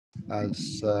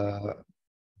As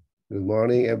good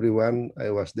morning, everyone. I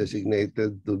was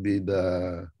designated to be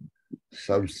the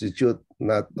substitute,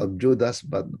 not of Judas,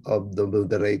 but of the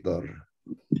moderator.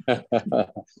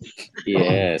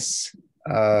 Yes.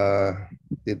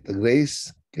 Tita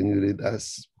Grace, can you lead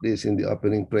us, please, in the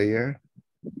opening prayer?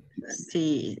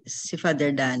 Si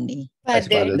Father Danny. Father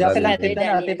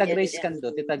Danny. Tita Grace can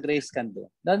do. Tita Grace can do.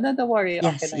 Don't worry.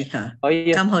 Yes, Okay. yeah. Oh,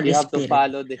 Come Holy you have Spirit. to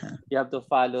follow the. You have to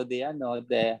follow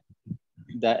the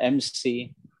the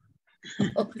MC.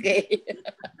 Okay.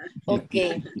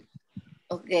 Okay.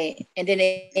 Okay. In the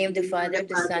name of the Father, of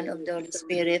the Son, of the Holy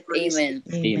Spirit. Amen.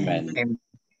 Amen.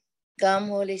 Come,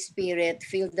 Holy Spirit,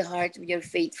 fill the hearts of your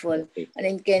faithful and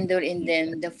enkindle in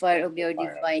them the fire of your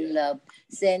divine love.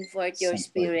 Send forth your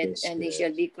Spirit, and they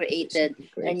shall be created,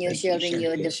 and you shall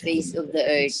renew the face of the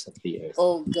earth.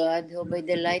 O God, who by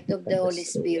the light of the Holy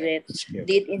Spirit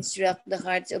did instruct the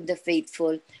hearts of the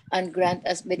faithful, and grant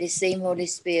us by the same Holy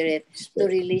Spirit to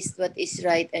release what is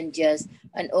right and just,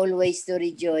 and always to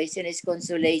rejoice in his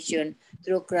consolation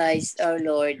through Christ our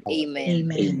Lord. Amen.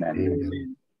 Amen.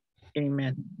 Amen.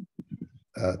 Amen.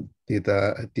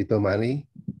 Tito Manny.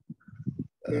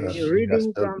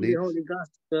 Reading Gospel, from please. the Holy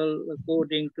Gospel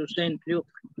according to St. Luke.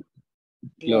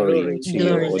 Glory to you,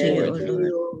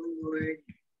 O Lord.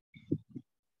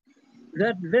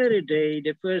 That very day,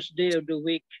 the first day of the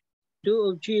week, two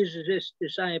of Jesus'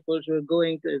 disciples were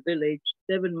going to a village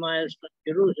 7 miles from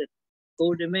Jerusalem,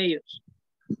 called Emmaus,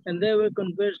 and they were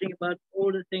conversing about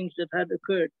all the things that had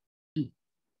occurred.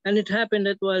 And it happened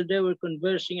that while they were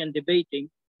conversing and debating,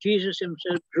 Jesus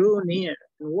himself drew near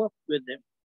and walked with them,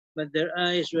 but their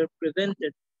eyes were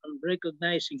prevented from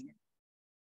recognizing him.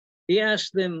 He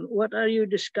asked them, "What are you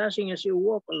discussing as you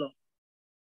walk along?"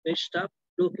 They stopped,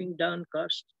 looking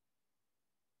downcast.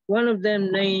 One of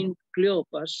them, named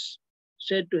Cleopas,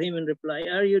 said to him in reply,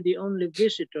 "Are you the only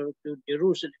visitor to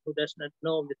Jerusalem who does not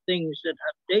know the things that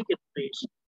have taken place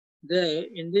there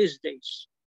in these days?"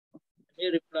 He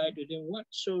replied to them, "What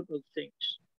sort of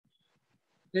things?"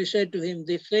 They said to him,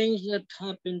 "The things that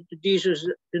happened to Jesus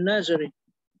the Nazarene,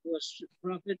 who was a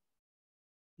prophet,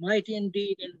 mighty in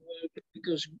deed and word,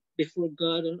 because before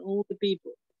God and all the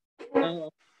people,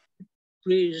 our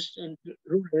priests and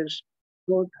rulers,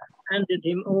 God handed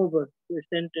him over to a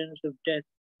sentence of death,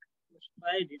 was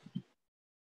tried him.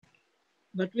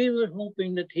 But we were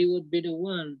hoping that he would be the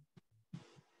one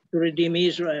to redeem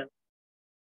Israel.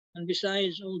 And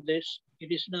besides all this,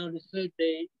 it is now the third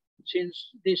day since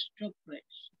this took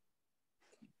place.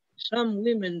 Some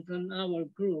women from our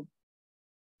group,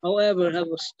 however,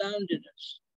 have astounded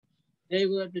us. They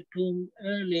were at the tomb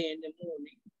early in the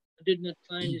morning and did not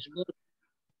find his body.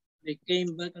 They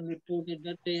came back and reported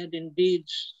that they had indeed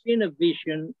seen a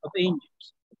vision of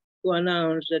angels who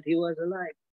announced that he was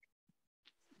alive.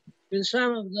 When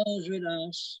some of those with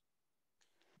us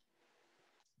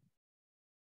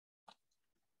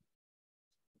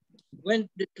went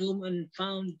to the tomb and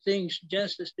found things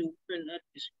just as the women had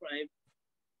described,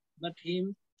 but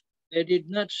him they did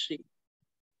not see.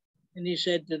 And he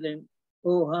said to them,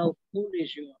 "Oh, how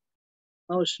foolish you are,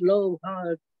 how slow of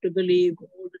heart to believe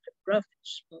all that the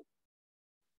prophets spoke.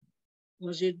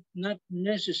 Was it not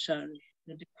necessary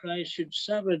that the Christ should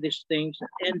suffer these things and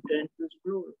enter into his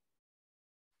glory?"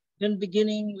 Then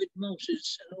beginning with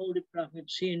Moses and all the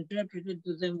prophets, he interpreted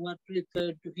to them what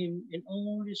referred to him in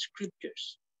all the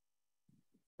scriptures.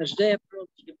 As they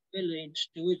approached the village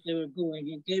to which they were going,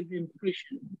 he gave the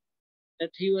impression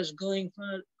that he was going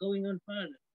on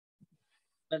farther.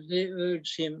 But they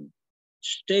urged him,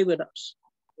 "Stay with us,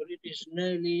 for it is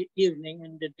nearly evening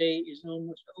and the day is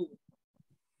almost over."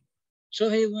 So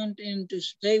he went in to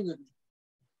stay with them.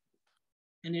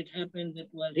 And it happened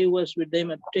that while he was with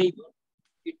them at table,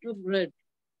 he took bread,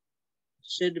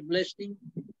 said a blessing,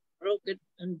 broke it,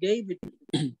 and gave it to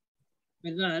them.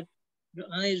 With that,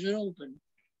 their eyes were opened,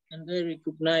 and they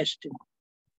recognized him,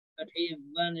 but he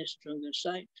vanished from their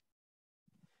sight.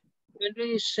 When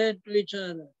they said to each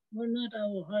other, "Were not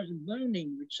our hearts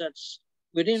burning with such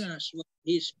within us when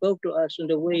he spoke to us on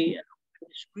the way and opened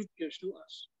the scriptures to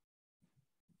us?"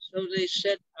 So they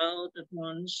set out at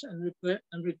once and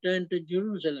returned to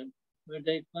Jerusalem, where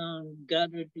they found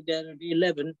gathered together the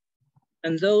 11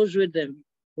 and those with them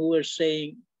who were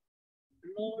saying,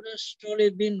 "The Lord has truly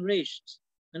been raised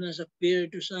and has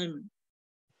appeared to Simon."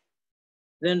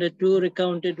 Then the two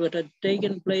recounted what had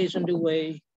taken place on the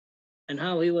way and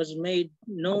how he was made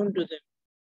known to them,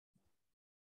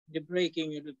 the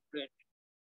breaking of the bread.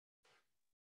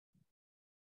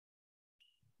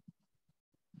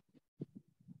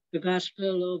 The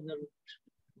Gospel of the Lord.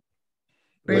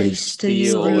 Praise to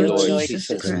you, O Lord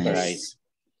Jesus Christ.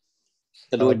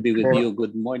 The Lord be with you.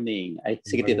 Good morning.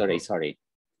 Sige, Tito Ray, sorry.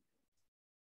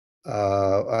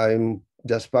 I'm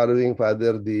just following,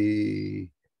 Father,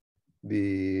 the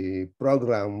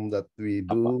program that we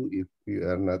do. If you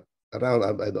are not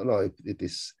around, I don't know if it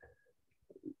is.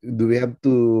 Do we have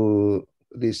to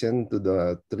listen to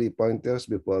the 3 pointers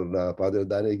before Father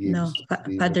Danny gives? No,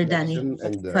 Father Danny.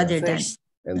 Father Danny.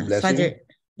 And blessing.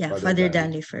 Father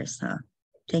Danny first.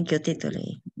 Thank you, Tito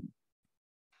Ray.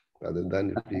 Father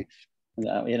Danny, please.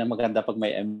 Yan ang maganda pag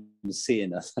may MC.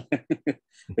 No?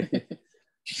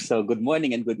 So, good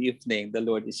morning and good evening. The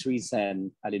Lord is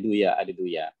risen. Hallelujah,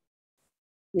 hallelujah.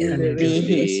 Indeed,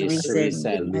 He is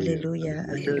risen. Hallelujah,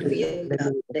 hallelujah,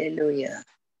 Hallelujah.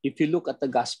 If you look at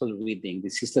the gospel reading,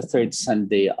 this is the third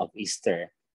Sunday of Easter.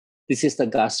 This is the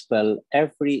gospel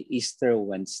every Easter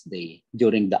Wednesday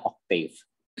during the octave.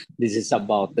 This is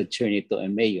about the journey to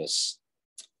Emmaus.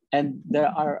 And there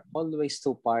are always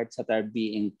two parts that are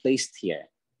being placed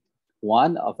here.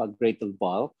 One of a greater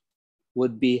bulk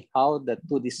would be how the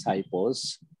two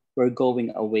disciples were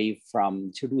going away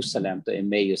from Jerusalem to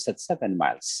Emmaus, that's 7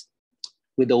 miles,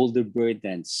 with all their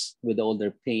burdens, with all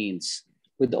their pains,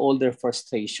 with all their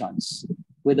frustrations,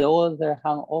 with all their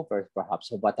hangovers,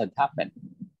 perhaps, of what had happened.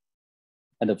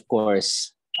 And of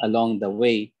course, along the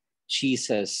way,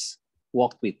 Jesus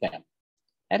walked with them.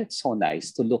 And it's so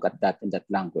nice to look at that in that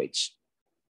language.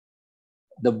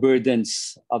 The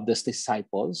burdens of those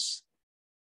disciples,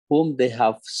 whom they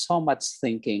have so much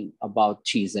thinking about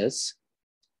Jesus,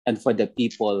 and for the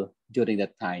people during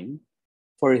that time,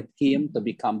 for him to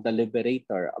become the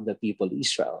liberator of the people of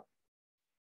Israel.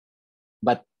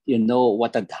 But you know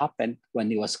what had happened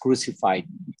when he was crucified?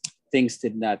 Things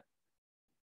did not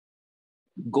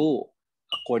go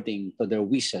according to their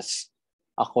wishes,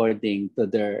 according to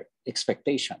their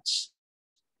expectations.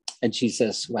 And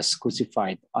Jesus was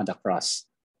crucified on the cross.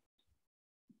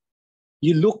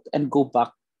 You look and go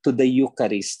back to the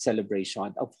Eucharist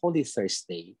celebration of Holy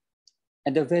Thursday,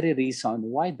 and the very reason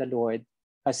why the Lord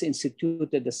has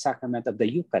instituted the sacrament of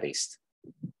the Eucharist.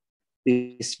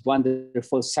 This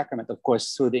wonderful sacrament, of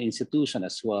course, through the institution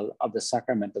as well of the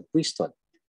sacrament of priesthood.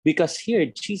 Because here,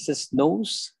 Jesus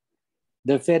knows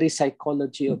the very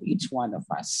psychology of each one of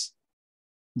us.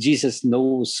 Jesus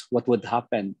knows what would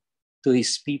happen to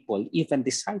his people, even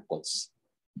disciples.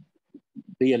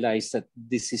 Realize that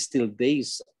this is still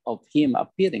days of him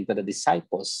appearing to the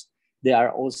disciples. They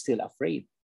are all still afraid.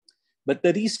 But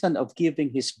the reason of giving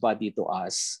his body to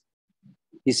us,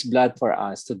 his blood for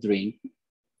us to drink,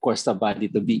 of course, the body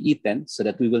to be eaten so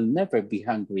that we will never be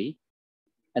hungry,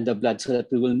 and the blood so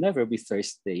that we will never be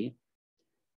thirsty,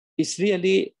 is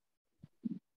really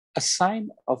a sign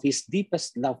of his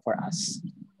deepest love for us.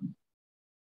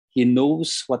 He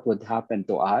knows what would happen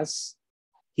to us.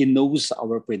 He knows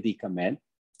our predicament.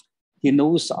 He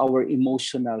knows our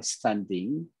emotional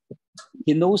standing.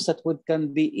 He knows that we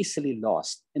can be easily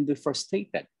lost and be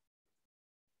frustrated.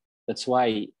 That's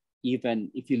why even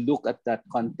if you look at that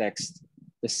context,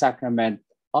 the sacrament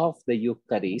of the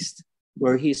Eucharist,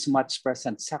 where he is much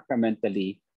present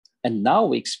sacramentally, and now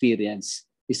we experience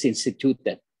is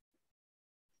instituted.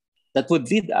 That would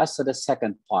lead us to the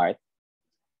second part,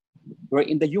 where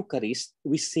in the Eucharist,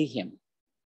 we see him.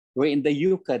 Where in the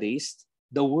Eucharist,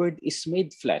 the Word is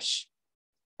made flesh,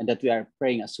 and that we are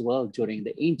praying as well during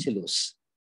the Angelus.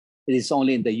 It is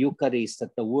only in the Eucharist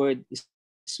that the Word is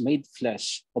made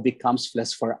flesh or becomes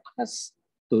flesh for us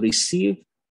to receive,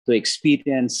 to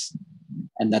experience,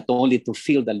 and not only to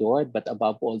feel the Lord, but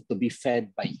above all, to be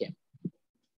fed by him.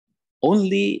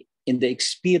 Only in the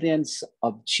experience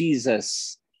of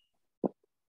Jesus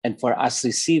and for us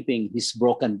receiving his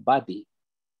broken body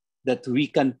that we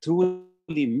can truly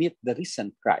meet the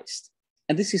risen Christ.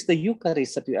 And this is the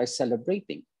Eucharist that we are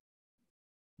celebrating.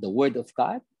 The Word of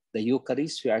God, the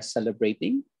Eucharist we are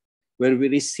celebrating, where we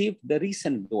receive the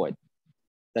risen Lord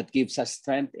that gives us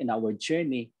strength in our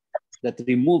journey, that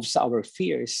removes our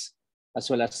fears, as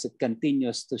well as it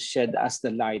continues to shed us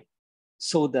the light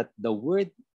so that the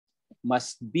Word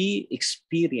must be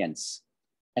experienced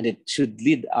and it should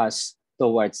lead us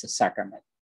towards the sacrament.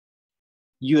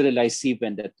 You realize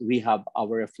even that we have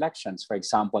our reflections, for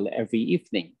example, every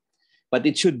evening, but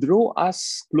it should draw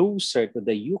us closer to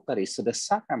the Eucharist, to the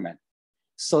sacrament,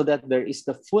 so that there is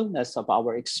the fullness of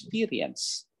our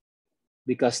experience.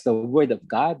 Because the Word of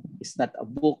God is not a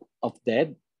book of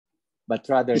dead, but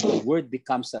rather the Word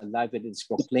becomes alive and is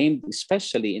proclaimed,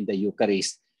 especially in the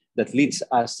Eucharist, that leads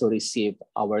us to receive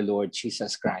our Lord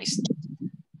Jesus Christ.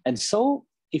 And so,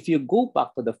 if you go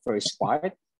back to the first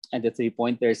part, and the 3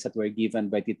 pointers that were given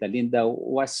by Tita Linda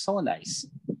was so nice.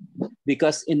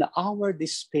 Because in our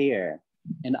despair,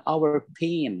 in our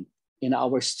pain, in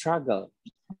our struggle.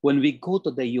 When we go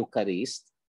to the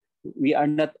Eucharist, we are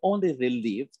not only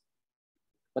relieved,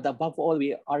 but above all,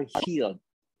 we are healed,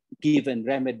 given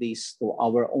remedies to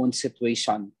our own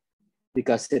situation,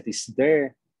 because it is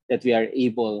there that we are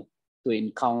able to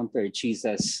encounter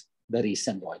Jesus, the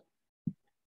risen Lord.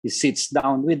 He sits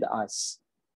down with us.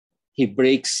 He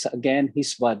breaks again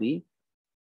his body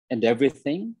and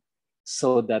everything,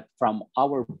 so that from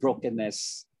our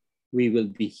brokenness, we will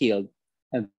be healed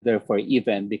and therefore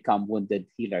even become wounded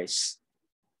healers.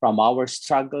 From our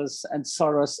struggles and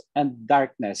sorrows and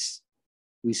darkness,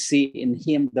 we see in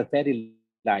him the very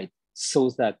light, so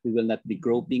that we will not be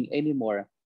groping anymore,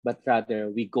 but rather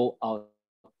we go out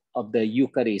of the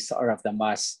Eucharist or of the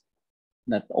Mass,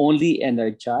 not only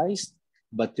energized,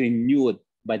 but renewed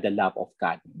by the love of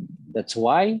God. That's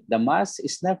why the Mass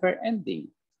is never ending.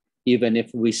 Even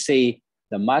if we say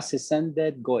the Mass is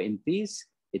ended, go in peace,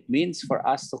 it means for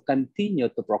us to continue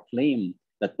to proclaim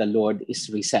that the Lord is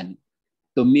risen,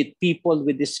 to meet people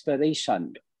with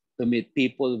desperation, to meet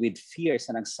people with fears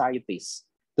and anxieties,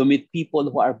 to meet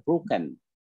people who are broken,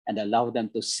 and allow them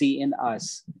to see in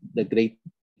us the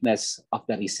greatness of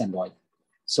the risen Lord.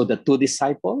 So the two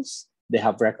disciples, they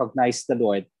have recognized the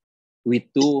Lord. We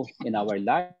too, in our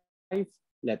life,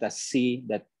 let us see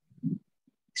that,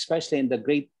 especially in the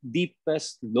great,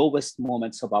 deepest, lowest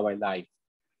moments of our life,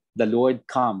 the Lord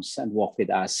comes and walks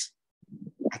with us.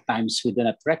 At times we do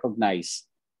not recognize,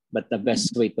 but the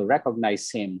best way to recognize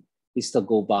him is to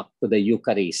go back to the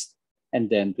Eucharist and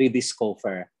then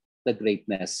rediscover the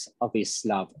greatness of his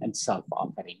love and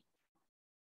self-offering.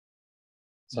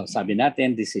 So sabi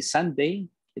natin, this is Sunday.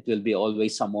 It will be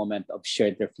always a moment of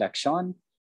shared reflection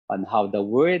on how the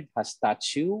Word has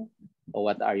touched you, or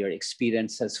what are your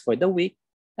experiences for the week,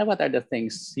 and what are the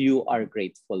things you are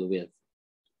grateful with.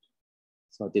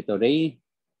 So Tito Ray.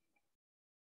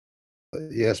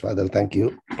 Yes, Father, thank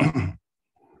you.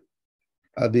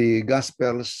 The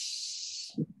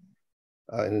Gospels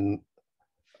in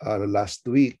last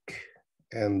week,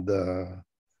 and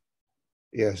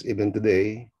yes, even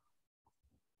today,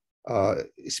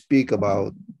 speak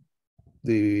about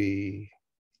the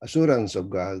assurance of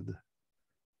God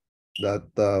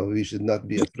that we should not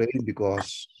be afraid,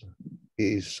 because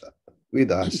he is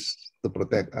with us to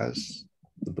protect us,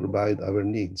 to provide our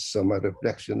needs. So my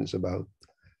reflection is about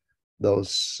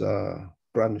those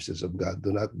promises of God.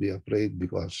 Do not be afraid,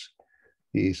 because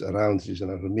he is around, he is in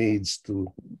our needs to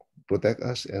protect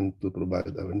us and to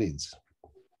provide our needs.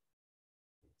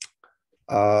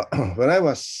 When I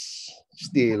was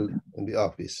still in the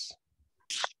office,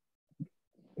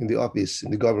 in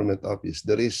the government office,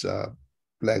 there is a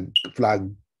flag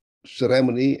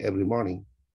ceremony every morning.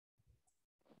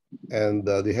 And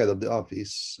the head of the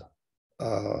office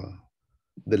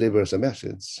delivers a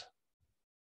message.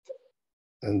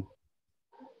 And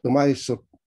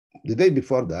the day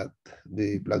before that,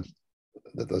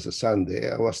 that was a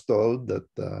Sunday, I was told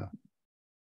that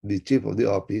the chief of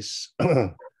the office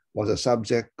was a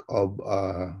subject of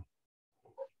a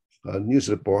news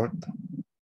report,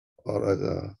 or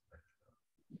a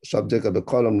subject of a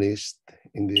columnist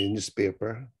in the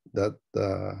newspaper, that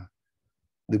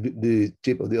the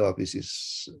chief of the office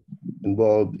is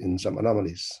involved in some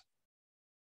anomalies.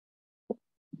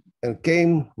 And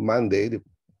came Monday,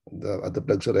 at the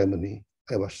flag ceremony,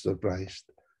 I was surprised.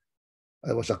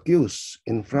 I was accused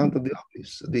in front of the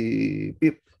office, the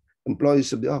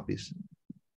employees of the office,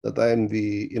 that I am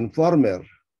the informer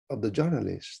of the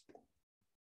journalist.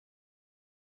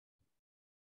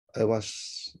 I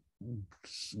was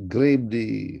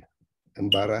gravely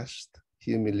embarrassed,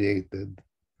 humiliated,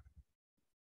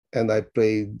 and I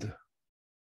prayed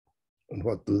on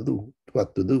what to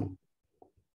do.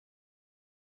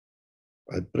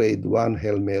 I prayed one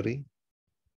Hail Mary,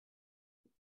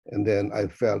 and then I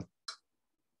felt,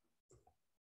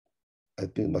 I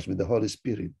think it must be the Holy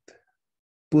Spirit,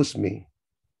 push me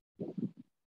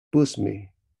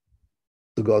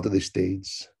to go to the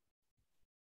stage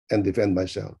and defend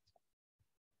myself.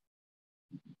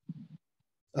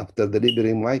 After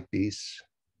delivering my piece,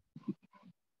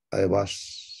 I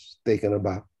was taken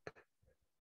aback.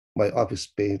 My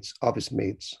office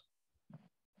mates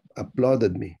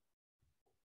applauded me,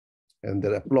 and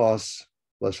their applause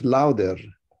was louder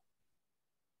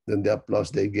than the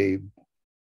applause they gave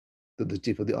to the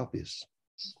chief of the office.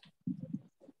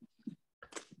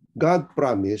 God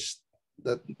promised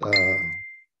that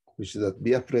we should not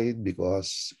be afraid,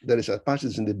 because there is a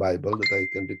passage in the Bible that I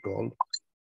can recall.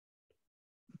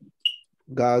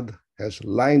 God has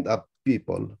lined up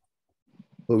people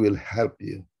who will help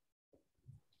you.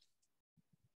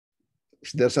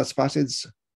 Is there such passage,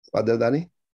 Father Danny?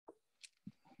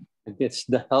 It's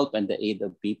the help and the aid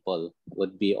of people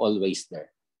would be always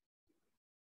there.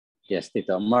 Yes,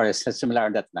 Tito. Morris, similar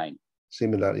on that line.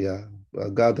 Similar, yeah.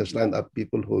 God has lined up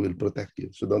people who will protect you,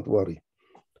 so don't worry.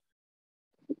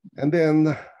 And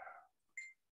then,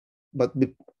 but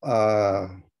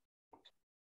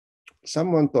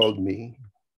someone told me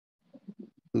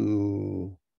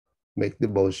to make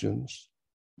devotions.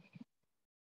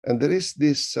 And there is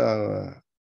this,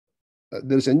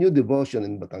 there's a new devotion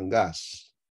in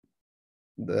Batangas.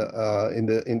 In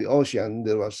the ocean,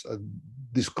 there was a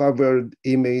discovered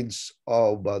image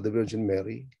of the Virgin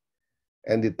Mary,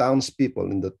 and the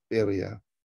townspeople in that area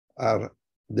are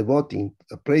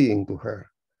praying to her.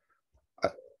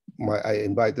 I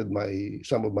invited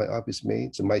some of my office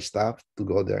mates and my staff to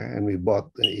go there, and we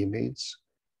bought an image.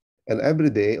 And every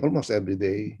day, almost every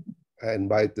day, I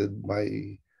invited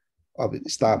my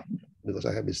office staff, because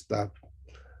I have a staff,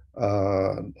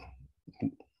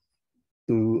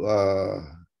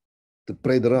 to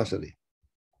pray the rosary.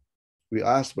 We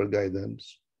asked for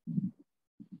guidance,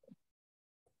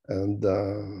 and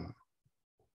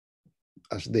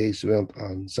as days went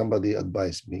on, somebody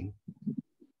advised me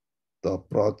to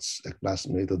approach a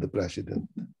classmate of the president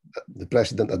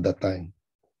at that time,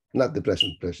 not the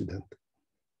present president,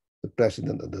 the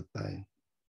president at that time,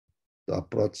 to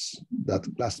approach that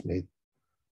classmate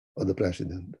of the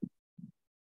president.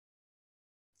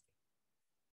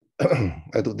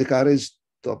 I took the courage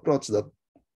to approach that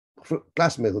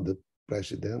classmate of the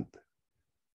president.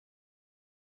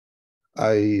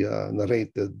 I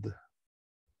narrated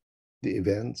the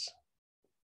events,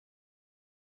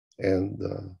 and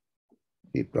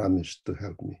he promised to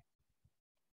help me.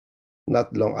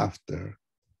 Not long after,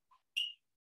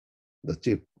 the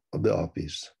chief of the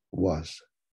office was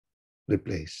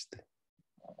replaced.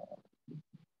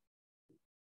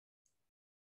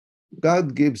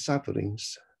 God gives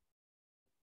sufferings,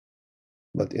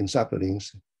 but in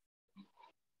sufferings,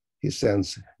 he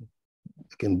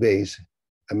conveys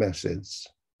a message.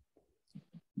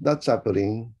 That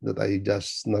suffering that I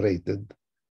just narrated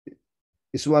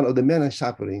is one of the many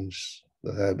sufferings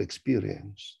that I have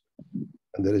experienced.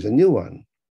 And there is a new one.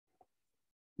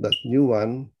 That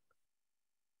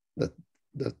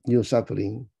new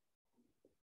suffering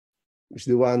is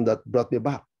the one that brought me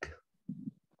back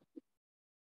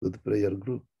to the prayer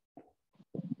group.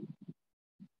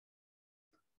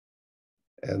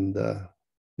 And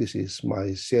this is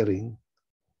my sharing.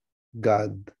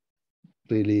 God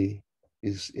really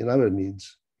is in our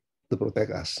midst to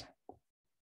protect us.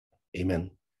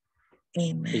 Amen.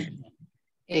 Amen.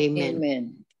 Amen.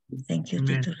 Amen. Thank you,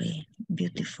 Tito Ray.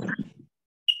 Beautiful.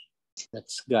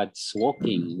 That's God's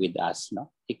walking with us,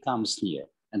 no? He comes here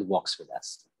and walks with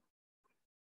us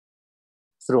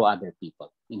through other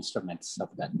people, instruments of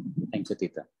God. Thank you,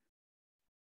 Tito.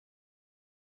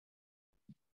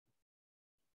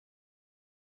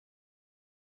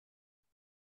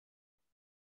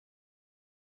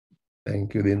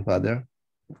 Thank you, then, Father.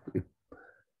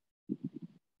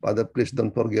 Father, please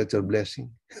don't forget your blessing.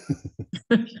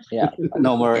 Yeah,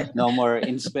 no more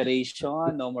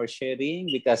inspiration, no more sharing,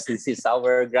 because this is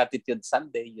our Gratitude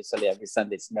Sunday. Usually every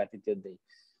Sunday is Gratitude Day.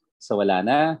 So wala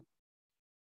na.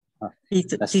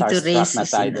 Na-starstruck na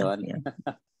tayo doon.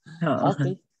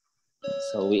 Okay.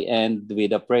 So we end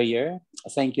with a prayer.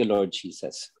 Thank you, Lord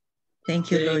Jesus. Thank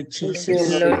you, Lord Jesus.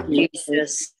 Thank you, Lord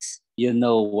Jesus. You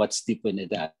know what's deep within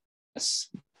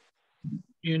us.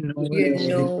 You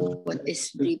know what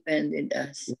is deep in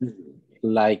us.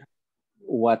 Like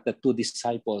what the two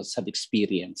disciples have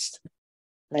experienced.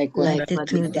 Like the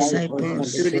two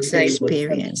disciples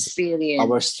experienced.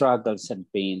 Our struggles and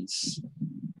pains.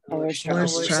 Our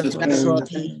struggles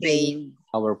and pain.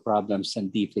 Our problems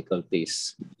and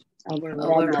difficulties.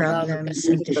 Our problems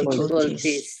and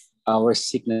difficulties. Our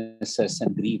sicknesses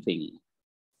and grieving.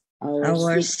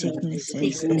 Our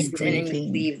sicknesses and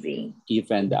grieving.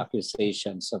 Even the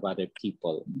accusations of other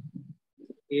people.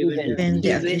 Even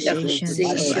the accusations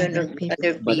of other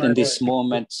people. But in this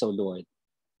moment, so Lord.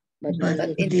 But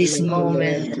in this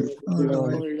moment, oh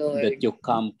Lord, that you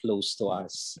come close to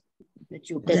us. That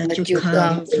you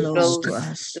come close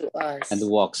to us. And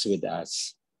walks with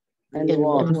us. And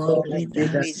walk with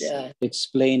us.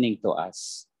 Explaining to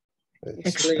us.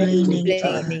 Explaining to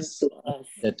us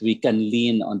that we can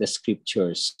lean on the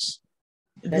scriptures.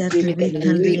 That we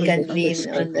can lean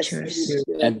on the scriptures.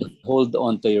 And hold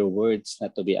on to your words,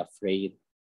 not to be afraid.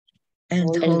 And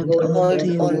hold on to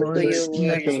your words,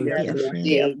 not to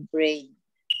be afraid.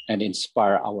 And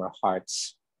inspire our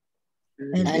hearts.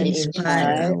 And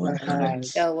inspire our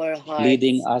hearts.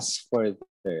 Leading us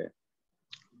further.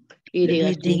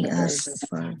 Leading us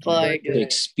further. To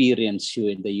experience you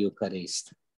in the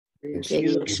Eucharist.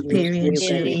 experience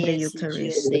you in the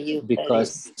Eucharist.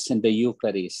 Because in the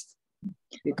Eucharist,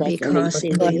 Because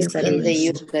in the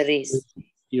Eucharist,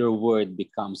 your word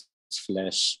becomes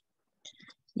flesh,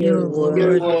 your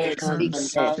word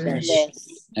becomes becomes flesh,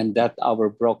 and that our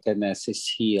brokenness is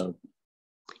healed.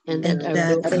 and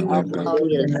that our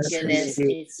brokenness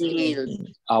is healed.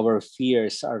 Our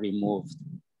fears are removed.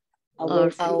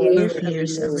 Our fears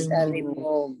are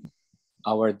removed.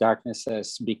 Our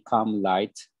darknesses become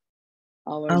light,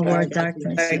 Our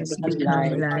darknesses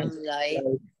become light,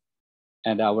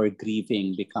 and our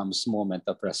grieving becomes moment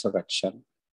of resurrection.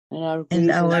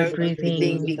 and our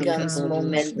grieving becomes becomes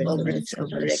moment of moments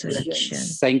of resurrection.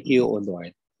 Thank you, O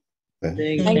Lord.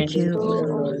 Thank you, O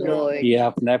Lord. Lord, You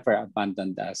have never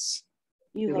abandoned us.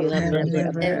 You have never never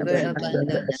abandoned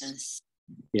abandoned us. us.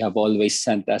 You have always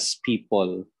sent us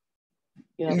people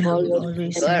You have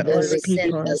always You are sent us always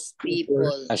sent people us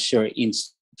people as your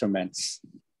instruments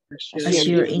as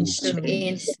your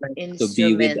instruments to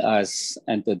be with instrument us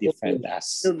and to defend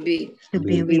us. to be to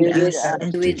be with us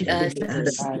and to with us defend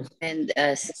us. and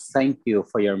us. Thank you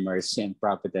for your mercy and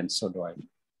providence, O Lord,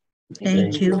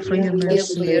 Thank you for your Thank you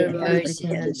for mercy your and mercy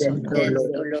and providence, O providence,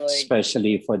 Lord, O Lord.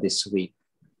 especially for this week.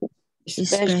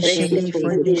 especially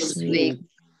for this week.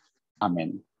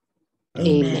 Amen.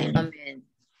 Amen. Amen.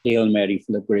 Hail Mary,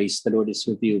 full of grace, the Lord is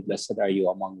with you. Blessed are you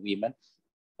among women,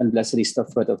 and blessed is the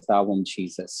fruit of thy womb,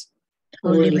 Jesus.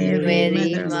 Holy Mary,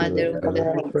 Mary, Mother of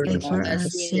God, pray for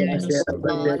us sinners, now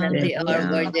now and and the at the hour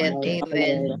of our hour death. of death.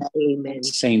 Amen. Amen.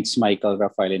 Saints Michael,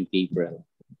 Raphael, and Gabriel,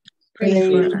 Pray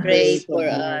for Pray us, for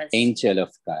us. angel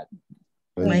of God,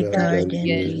 my guardian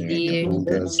Guardian dear, dear, whom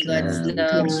God's God's love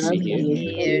love gives is me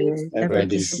near. every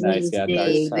this night disease, we are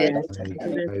Day outside.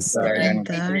 with and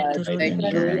guard to rule and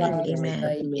guide. Amen.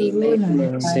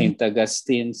 Amen. Saint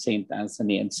Augustine, Saint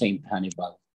Anthony, and Saint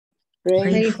Hannibal,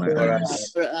 Pray for us.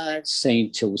 For us.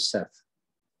 Saint Joseph,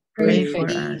 Pray for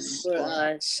us. For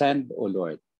us. send, O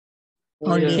Lord.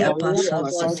 Holy apostles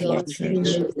of the Apostles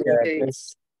Church, of the Church,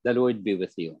 The Lord be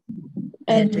with you.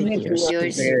 and with your your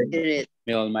spirit. spirit.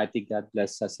 May Almighty God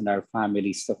bless us and our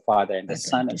families, the Father, and the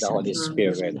Son, and the Holy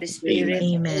Spirit. The Spirit.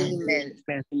 Amen.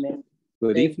 Amen.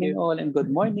 Good evening all and good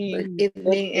morning. Good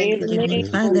evening and Good evening,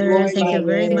 Father. Thank you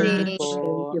very much.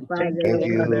 Thank you,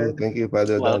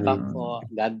 Father Danny. Welcome po.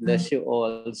 God bless you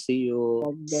all. See you.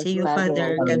 See you,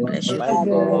 Father. God bless you. Bye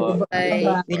po.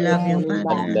 Bye. We love you, God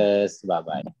Father. bless.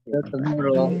 Bye-bye.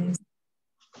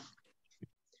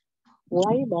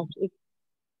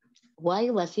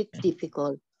 Why was it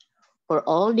difficult for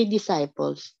all the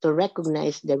disciples to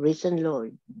recognize the risen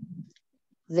Lord?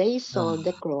 They saw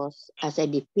the cross as a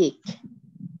defeat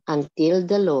until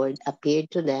the Lord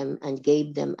appeared to them and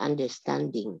gave them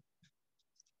understanding.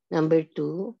 Number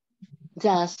 2,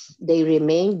 thus they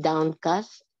remained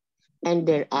downcast and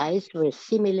their eyes were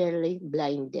similarly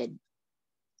blinded.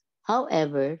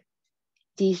 However,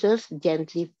 Jesus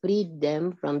gently freed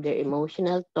them from their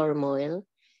emotional turmoil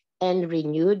and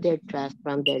renewed their trust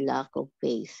from their lack of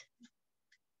faith.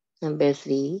 Number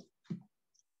 3,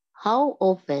 how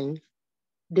often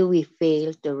do we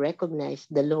fail to recognize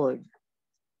the Lord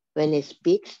when He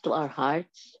speaks to our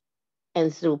hearts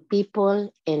and through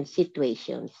people and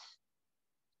situations?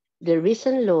 The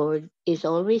risen Lord is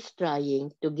always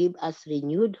trying to give us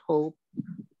renewed hope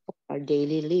for our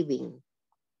daily living.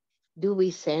 Do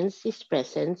we sense His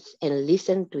presence and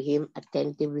listen to Him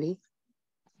attentively?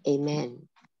 Amen.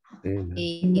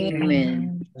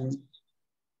 Amen.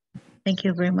 Thank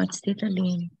you very much, Tita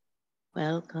Lynn.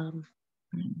 Welcome.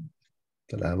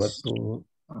 Salamat po.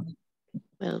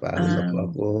 Welcome. Paano na po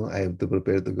ako? I have to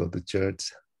prepare to go to church.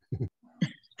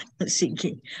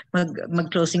 Sige.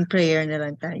 Mag-closing prayer na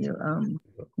lang tayo.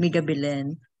 Miga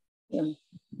Belen.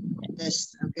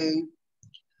 Yes, okay.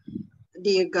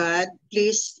 Dear God,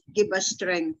 please give us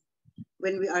strength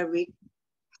when we are weak,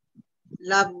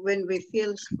 love when we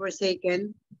feel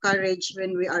forsaken, courage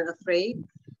when we are afraid,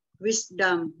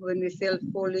 wisdom when we feel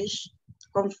foolish,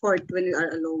 comfort when we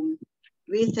are alone.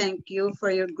 We thank you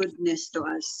for your goodness to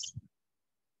us.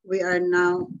 We are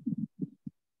now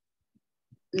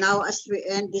as we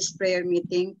end this prayer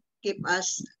meeting, keep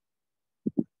us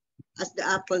as the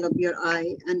apple of your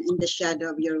eye and in the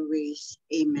shadow of your ways.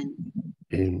 Amen.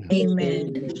 Amen.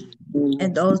 Amen.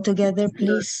 And all together,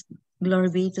 please. Glory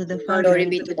be to the Father, Glory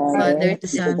be to the Father, the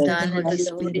Son, to the and Son, to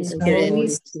and to the the Holy Holy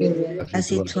Spirit, Spirit,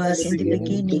 as it was in the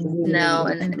beginning, now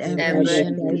and and ever ever,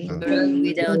 shall be, world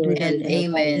without end.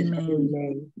 Amen.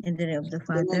 Amen. In the name of the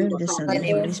Father, the Son, In and the the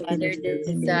name Holy of the Father, Spirit.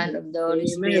 the Amen. Son, of the Holy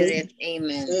Amen. Spirit.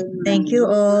 Amen. Thank you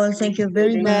all. Thank you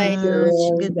very Good night. much.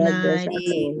 Good night.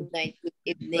 Good night. Good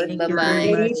evening. Thank you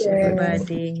very Bye-bye. much,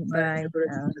 everybody. Bye.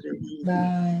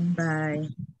 Bye. Bye.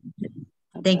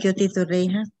 Thank you, Tito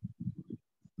Ray.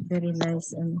 Very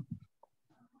nice.